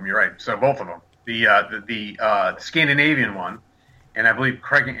 both of them. You're right. So both of them. The Scandinavian one, and I believe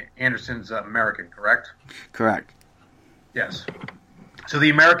Craig Anderson's American, correct? Correct. Yes. So the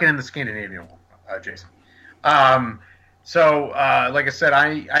American and the Scandinavian one, Jason. Like I said,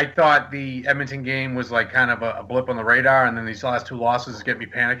 I thought the Edmonton game was like kind of a blip on the radar, and then these last two losses get me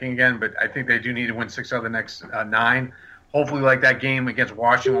panicking again. But I think they do need to win 6 out of the next 9. Hopefully, like that game against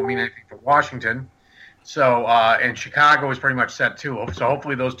Washington won't mean anything for Washington. So and Chicago is pretty much set too. So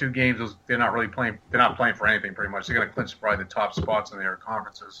hopefully those two games, they're not playing for anything pretty much. They're going to clinch probably the top spots in their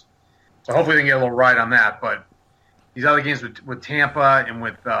conferences. So hopefully they can get a little ride on that. But these other games with Tampa and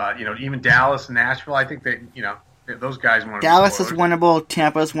with even Dallas and Nashville, I think those guys want to. Dallas is winnable.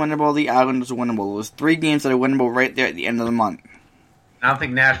 Tampa is winnable. The Islanders are winnable. Those 3 games that are winnable right there at the end of the month. I don't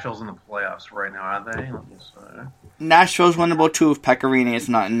think Nashville's in the playoffs right now, are they? Nashville's winnable too if Pecorine is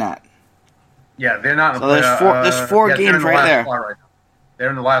not in that. Yeah, they're not in the playoffs. There's 4 games right there. Right,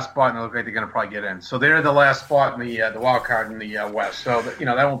 they're in the last spot, and they look like they're going to probably get in. So they're the last spot in the wild card in the West. So that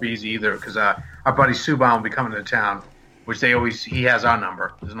won't be easy either because our buddy Subban will be coming to town, which he has our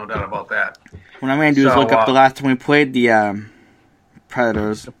number. There's no doubt about that. What I'm going to do is look up the last time we played the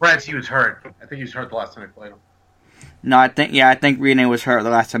Predators. The Preds, he was hurt. I think he was hurt the last time we played him. No, I think Rene was hurt the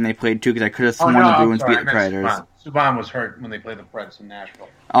last time they played too because I could have sworn the Bruins beat the Predators. Subban was hurt when they played the Preds in Nashville.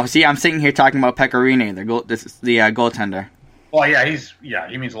 Oh, see, I'm sitting here talking about Pecorine, the goaltender. Well,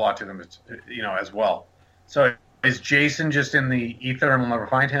 he means a lot to them, as well. So is Jason just in the ether and we'll never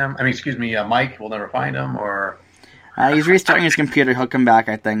find him? Mike, we'll never find him, or he's restarting his computer. He'll come back,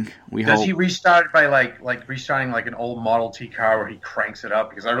 I think. Does he restart by like restarting like an old Model T car where he cranks it up?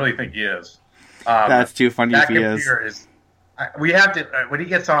 Because I really think he is. That's too funny if he is. We have to when he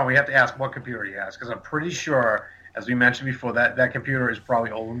gets on. We have to ask what computer he has because I'm pretty sure, as we mentioned before, that computer is probably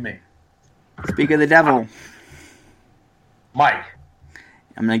older than me. Speak of the devil, Mike.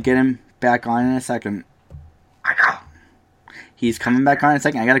 I'm gonna get him back on in a second. Michael. He's coming back on in a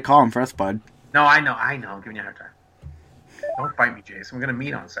second. I gotta call him first, bud. No, I know. I'm giving you a hard time. Don't bite me, Jason. We're gonna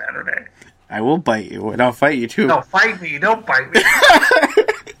meet on Saturday. I will bite you, and I'll fight you too. No, fight me. Don't bite me.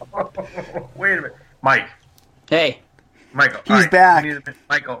 Wait a minute, Mike. Hey. Michael. He's back.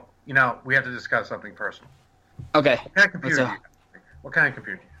 Michael, we have to discuss something personal. Okay. What kind of computer do you have? What kind of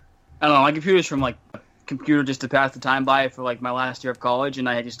computer do you have? I don't know. My computer's from a computer just to pass the time by for my last year of college, and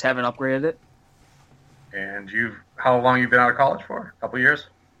I just haven't upgraded it. And how long you been out of college for? A couple years?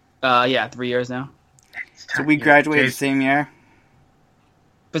 Yeah, 3 years now. So we graduated the same year?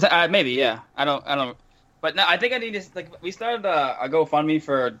 But maybe, yeah. I don't. But no, I think I need to we started a GoFundMe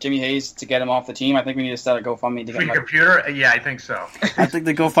for Jimmy Hayes to get him off the team. I think we need to start a GoFundMe to get him. For your computer? Yeah, I think so. I think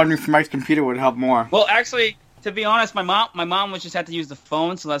the GoFundMe for Mike's computer would help more. Well, actually, to be honest, my mom was just had to use the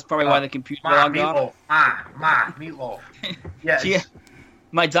phone, so that's probably why the computer logged off. Meatloaf. Yes.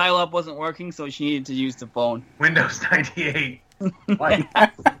 My dial-up wasn't working, so she needed to use the phone. Windows 98.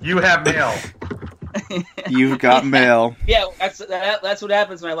 You have mail. You've got mail. Yeah, that's what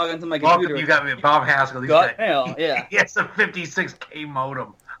happens when I log into my computer. Welcome, you got me, Bob Haskell. Got mail, yeah. He has a 56K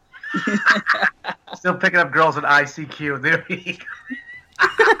modem. Still picking up girls at ICQ. There he goes.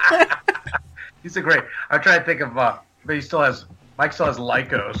 These are great. I'm trying to think of, but Mike still has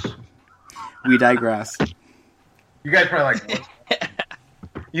Lycos. We digress. You guys probably like what?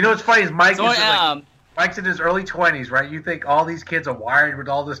 You know what's funny is Mike's in his early 20s, right? You think all these kids are wired with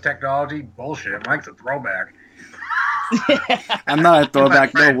all this technology? Bullshit. Mike's a throwback. I'm not a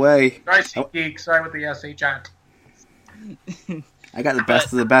throwback, no way. Sorry, geek. Sorry with the SH. I got the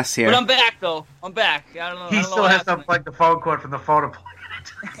best of the best here. But I'm back, though. I'm back. I don't know. He still has to plug the phone cord from the photo plug.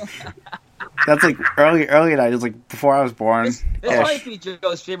 That's early night. It was before I was born. This might be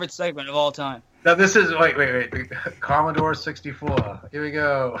Joe's favorite segment of all time. Now this is wait. Commodore 64. Here we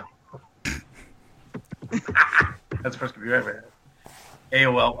go. That's the first computer I ever had.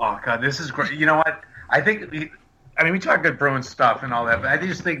 AOL. Oh god, this is great. You know what? I think we talk good Bruins stuff and all that, but I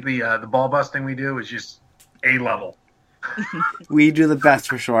just think the ball busting we do is just A level. We do the best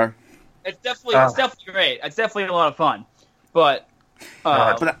for sure. It's definitely great. It's definitely a lot of fun, but it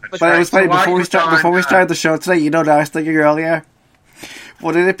was funny before we started the show today. You know what I was thinking earlier?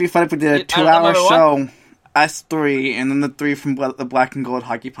 Wouldn't it be fun if we did a 2-hour show, us three, and then the three from the Black and Gold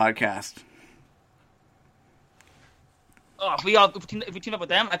Hockey Podcast? Oh, if we team up with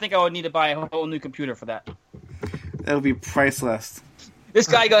them, I think I would need to buy a whole new computer for that. It would be priceless. This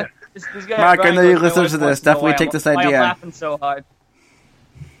guy Mark, I know you listen to this. Definitely take this idea. I'm laughing so hard.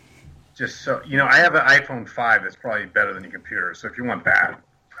 Just so I have an iPhone 5 that's probably better than your computer. So if you want that,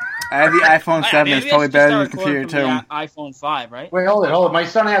 I have the iPhone 7. It's probably better than your computer too. The iPhone 5, right? Wait, hold it. My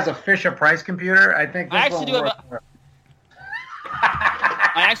son has a Fisher Price computer. I think. I actually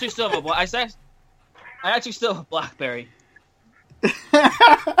still have a BlackBerry.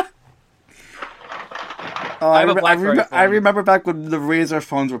 I remember back when the Razor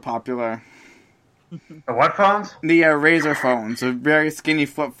phones were popular. The what phones? The Razor phones, the very skinny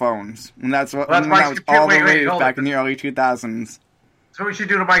flip phones, and that was all the rage back in the early 2000s. So we should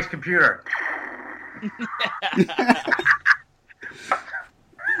do to Mike's computer.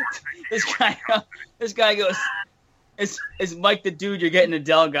 This guy goes, "Is Mike the dude? You're getting a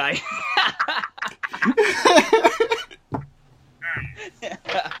Dell guy."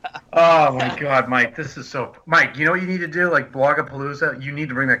 Oh my God, Mike! This is so. Mike, you know what you need to do? Like Blogapalooza, you need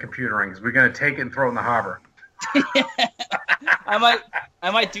to bring that computer in because we're going to take it and throw it in the harbor. I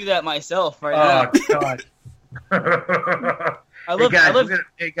might do that myself right now. Oh God! I live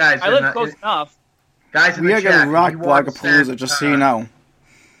close enough. Guys, we are going to rock Blogapalooza, just so you know.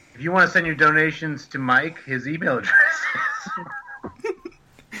 If you want to send your donations to Mike, his email address is...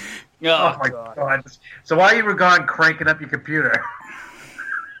 Oh my God. So while you were gone cranking up your computer...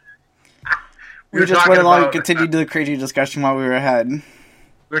 we just went along and continued the crazy discussion while we were ahead. We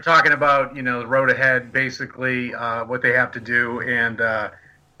were talking about, the road ahead, basically, what they have to do, and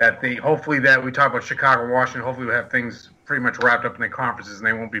hopefully that we talk about Chicago, Washington, hopefully we'll have things pretty much wrapped up in their conferences and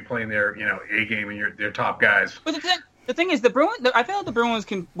they won't be playing their, A game and their top guys. But the thing is, the Bruins, I feel like the Bruins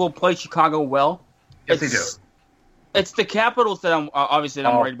will play Chicago well. Yes, they do. It's the Capitals that I'm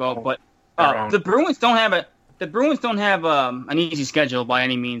worried about, but the Bruins don't have an easy schedule by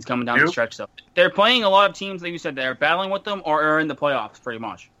any means coming down the stretch. So they're playing a lot of teams, like you said, that are battling with them or are in the playoffs pretty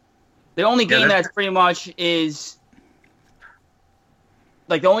much. The only game that's pretty much is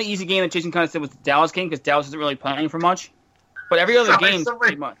the only easy game that Jason kind of said was the Dallas game because Dallas isn't really playing for much. But every other game,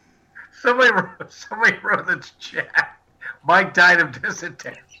 pretty much. Somebody wrote in the chat. Mike died of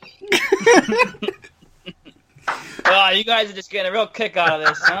dysentery. Oh, you guys are just getting a real kick out of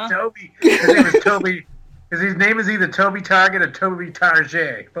this, huh? Toby. His name is Toby. His name is either Toby Target or Toby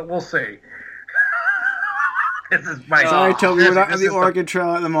Target, but we'll see. This is my. Sorry, Toby, we're not in the Oregon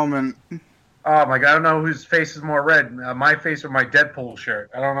Trail at the moment. Oh my god, I don't know whose face is more red, my face or my Deadpool shirt.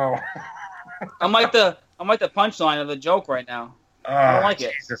 I don't know. I'm like the punchline of the joke right now. I don't like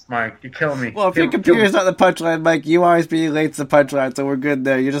Jesus, Mike, you're killing me. Well, if your computer's not the punchline, Mike, you always being late's the punchline, so we're good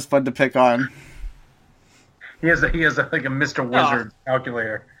there. You're just fun to pick on. He has like a Mr. Wizard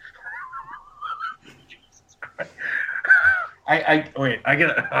calculator. Jesus Christ. I get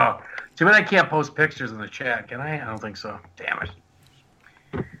it. Oh, too bad I can't post pictures in the chat. Can I? I don't think so. Damn it.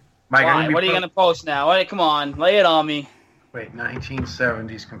 Mike, Why? What are you going to post now? Come on, lay it on me. Wait,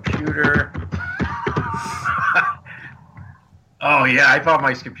 1970s computer. Oh, yeah, I found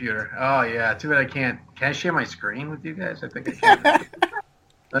my computer. Oh, yeah, too bad I can't. Can I share my screen with you guys? I think I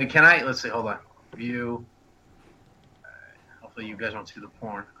can. Can I? Let's see, hold on. View. Hopefully you guys won't see the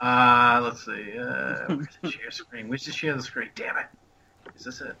porn. Let's see. Where's the share screen? Where's the share the screen? Damn it. Is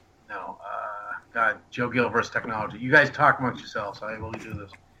this it? No. God, Joe Gill versus technology. You guys talk amongst yourselves. I will do this.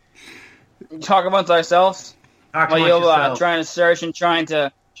 Talk amongst ourselves? Talk While amongst you're yourselves. trying to search and trying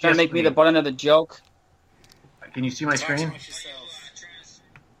to make me the butt end of the joke? Can you see my screen?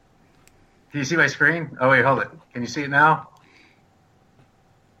 Can you see my screen? Oh, wait, hold it. Can you see it now?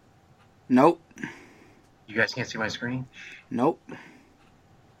 Nope. You guys can't see my screen? Nope. All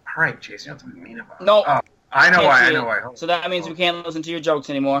right, Jason, you don't have to be mean about it. No. Oh, I know why. I know why. So that means we can't listen to your jokes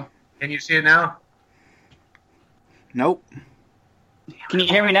anymore. Can you see it now? Nope. Can you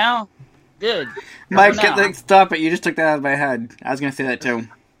hear me now? Good. Mike, stop it. You just took that out of my head. I was going to say that too.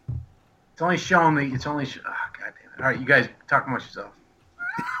 It's only showing me. It's only. Oh, God damn it. All right, you guys talk amongst yourselves.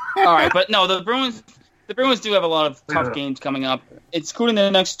 All right, but no, the Bruins do have a lot of tough games coming up. It's including the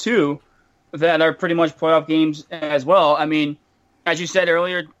next two that are pretty much playoff games as well. I mean, as you said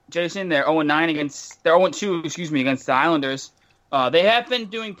earlier, Jason, they're 0-9 against. They're 0-2, against the Islanders. They have been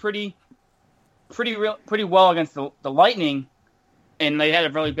doing pretty well against the Lightning, and they had a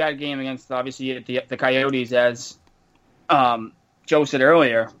really bad game against obviously the Coyotes, as Joe said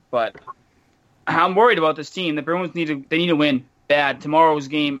earlier. But I'm worried about this team. The Bruins need to win bad. Tomorrow's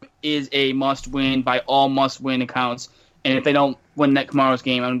game is a must-win by all must-win accounts, and if they don't win tomorrow's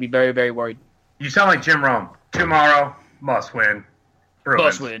game, I'm going to be very, very worried. You sound like Jim Rome. Tomorrow, must win. Bruins.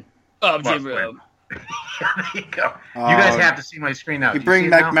 Must win. Jim Rome. There you go. You guys have to see my screen now. You bring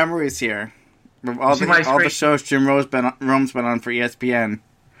back memories here. All the shows Jim Rome's been on for ESPN.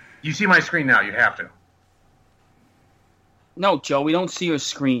 You see my screen now. You have to. No, Joe, we don't see your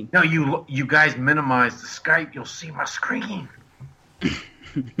screen. No, you guys minimize the Skype. You'll see my screen.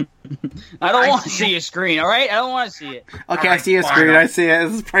 I don't want to see your screen, all right? I don't want to see it. Okay, I see your screen. I see it.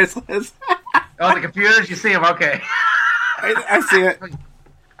 This is priceless. Oh, the computers? You see them? Okay. I see it.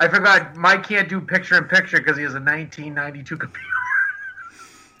 I forgot Mike can't do picture-in-picture because he has a 1992 computer.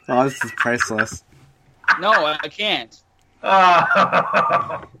 Oh, this is priceless. No, I can't.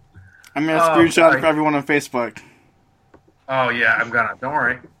 Oh. I'm going to screenshot it for everyone on Facebook. Oh, yeah, I'm gonna. Don't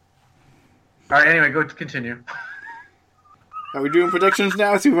worry. All right, anyway, continue. Are we doing predictions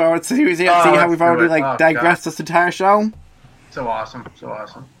now? See how we've already digressed this entire show? So awesome.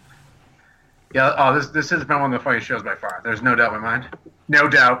 Yeah, this has been one of the funniest shows by far. There's no doubt in my mind. No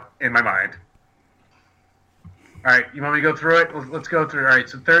doubt in my mind. All right, you want me to go through it? Let's go through it. All right,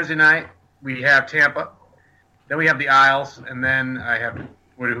 so Thursday night, we have Tampa. Then we have the Isles, and then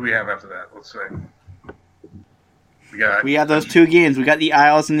who do we have after that? Let's see. We have those two games. We got the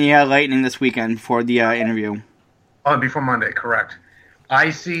Isles and the Lightning this weekend for the interview. Oh, before Monday, correct. I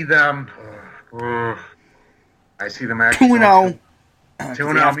see them actually 2-0.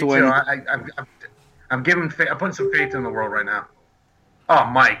 2-0, me too. I'm putting some faith in the world right now. Oh,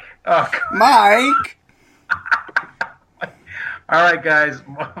 Mike. Oh, Mike! All right, guys.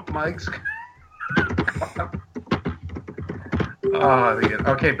 Mike's...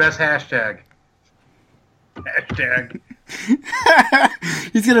 Okay, best hashtag.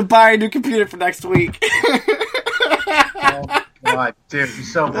 He's going to buy a new computer for next week. Oh, God, dude,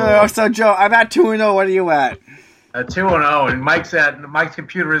 he's so cool. So, Joe, I'm at 2-0. What are you at? At 2-0, and Mike's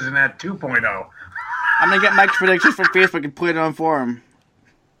computer isn't at 2.0. I'm going to get Mike's predictions from Facebook and put it on for him.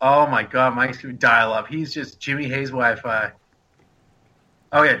 Oh, my God, Mike's going to dial up. He's just Jimmy Hayes Wi-Fi.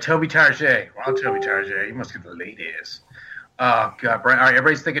 Oh, yeah, Toby Target. Wow, Toby Target. He must get the ladies. Oh, God, Brian. All right,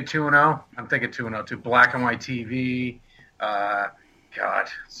 everybody's thinking 2-0. I'm thinking 2-0, too. Black and white TV. God,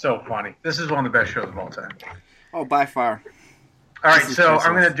 so funny. This is one of the best shows of all time. Oh, by far. All right, so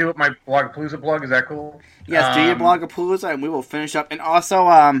I'm going to do my Blogapalooza plug. Is that cool? Yes, do your Blogapalooza, and we will finish up. And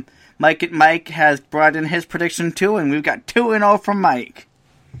also, Mike has brought in his prediction, too, and we've got 2-0 from Mike.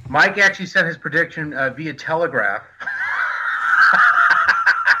 Mike actually sent his prediction via telegraph.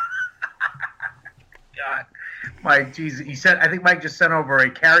 God, Mike, geez, he said. I think Mike just sent over a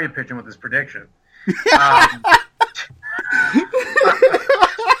carrier pigeon with his prediction.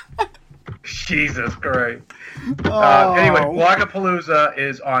 Jesus Christ. Anyway, Bloggapalooza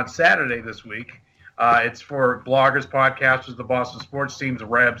is on Saturday this week. It's for bloggers, podcasters, the Boston sports teams, the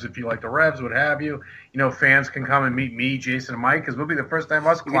Rebs, if you like the Rebs, what have you. You know, fans can come and meet me, Jason, and Mike, because we'll be the first time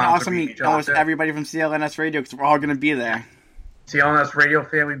us clowns We can also meet meet each other. almost everybody from CLNS Radio because we're all going to be there. CLNS Radio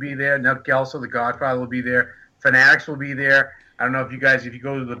family will be there. Nut Gelso, the Godfather, will be there. Fanatics will be there. I don't know if you guys, if you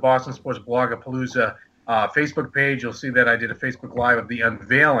go to the Boston Sports Bloggapalooza Facebook page, you'll see that I did a Facebook Live of the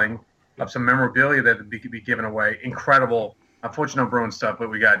unveiling of some memorabilia that could be given away. Incredible. Unfortunately, no Bruins stuff, but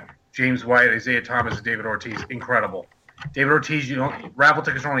we got James White, Isaiah Thomas, and David Ortiz. Incredible. David Ortiz, raffle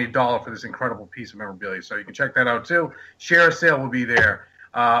tickets are only $1 for this incredible piece of memorabilia, so you can check that out too. Share a sale will be there.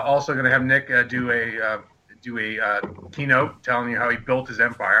 Also going to have Nick do a keynote telling you how he built his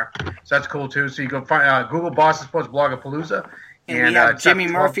empire. So that's cool too. So you go find Google Boston Sports Bloggapalooza. And we have Jimmy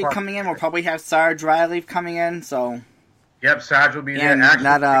Murphy coming in. We'll probably have Sarge Riley coming in. So. Yep, Sarge will be there. And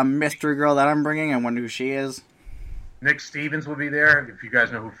that mystery girl that I'm bringing, I wonder who she is. Nick Stevens will be there. If you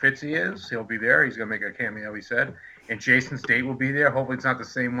guys know who Fitzy is, he'll be there. He's going to make a cameo, he said. And Jason State will be there. Hopefully it's not the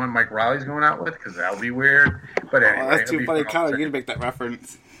same one Mike Riley's going out with, because that'll be weird. But anyway, that's too funny. Kyle, you to make that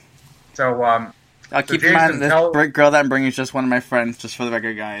reference. So, I'll keep in mind this girl that I'm bringing is just one of my friends, just for the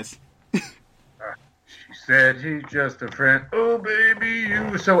record, guys. She said he's just a friend. Oh, baby,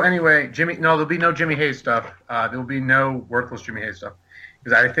 you. So anyway, there'll be no Jimmy Hayes stuff. There'll be no worthless Jimmy Hayes stuff,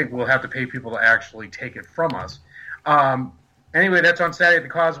 because I think we'll have to pay people to actually take it from us. Anyway, that's on Saturday at the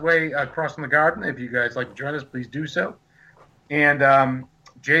Causeway, crossing the Garden. If you guys like to join us, please do so. And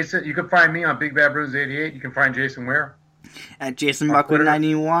Jason, you can find me on Big Bad Bruins 88. You can find Jason where? At Jason Buckley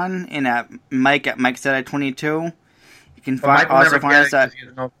 91 and at Mike said at 22. You can find us at.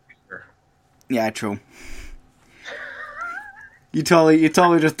 Yeah, true. You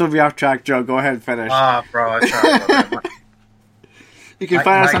totally just threw me off track, Joe. Go ahead and finish. Bro, that's right. You can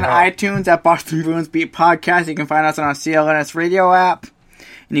find us on iTunes at Boston Bruins Beat Podcast. You can find us on our CLNS Radio app.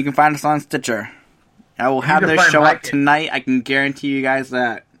 And you can find us on Stitcher. I will have this show up tonight. I can guarantee you guys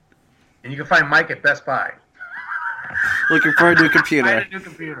that. And you can find Mike at Best Buy. Looking for a new computer. I need a new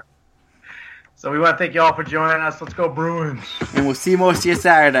computer. So we want to thank you all for joining us. Let's go Bruins. And we'll see most of you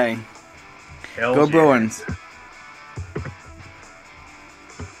Saturday. Hell go yeah. Bruins.